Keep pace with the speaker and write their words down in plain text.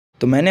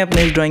तो मैंने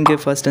अपने इस ड्राइंग के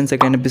फर्स्ट एंड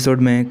सेकेंड एपिसोड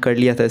में कर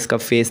लिया था इसका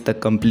फेस तक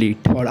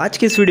कंप्लीट, और आज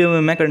के इस वीडियो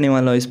में मैं करने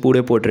वाला हूँ इस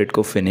पूरे पोर्ट्रेट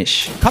को फिनिश।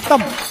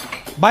 खत्म,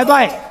 bye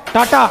bye,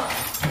 Tata,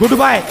 good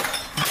bye.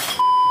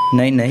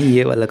 नहीं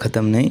ये वाला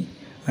ख़त्म नहीं,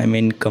 I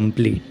mean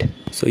complete.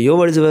 So yo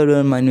words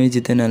were my name is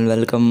Jitin and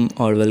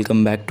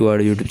welcome back to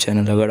our YouTube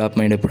channel, अगर आप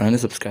मेरे पुराने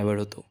सब्सक्राइबर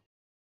हो तो।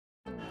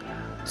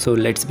 So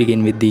let's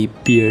begin with the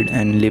beard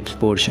and lips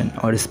portion,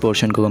 और इस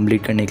पोर्शन को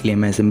कंप्लीट करने के लिए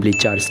मैं सिंपली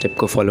 4 स्टेप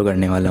को फॉलो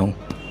करने वाला हूँ।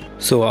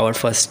 So our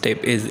first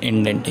step is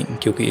indenting,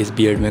 क्योंकि इस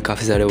बियर्ड में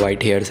काफ़ी सारे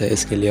वाइट हेयर्स है,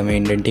 इसके लिए हमें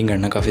इंडेंटिंग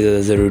करना काफ़ी ज़्यादा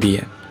ज़रूरी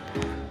है।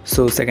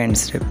 So second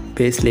step,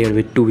 base layer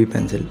with 2B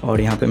pencil,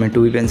 और यहाँ पे मैं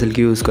 2B पेंसिल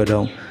की यूज़ कर रहा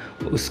हूँ,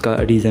 उसका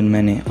रीज़न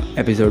मैंने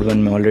एपिसोड 1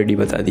 में ऑलरेडी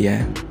बता दिया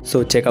है।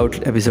 So check out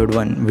episode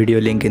 1, video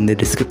link in the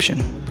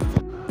description.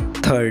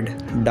 Third,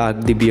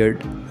 dark the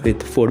beard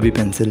with 4B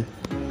pencil.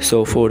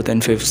 So fourth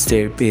and fifth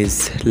step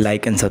is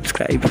like and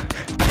subscribe.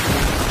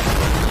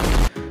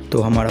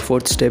 तो हमारा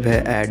फोर्थ स्टेप है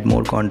add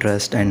more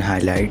contrast and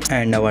highlights,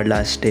 and our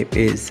last step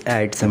is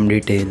add some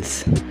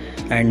details,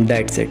 and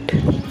that's it.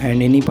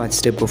 And इन्हीं 5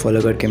 step को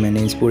follow करके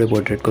मैंने इस पूरे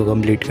portrait को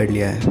कंप्लीट कर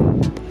लिया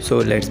है।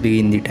 So let's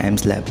begin the time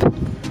slab.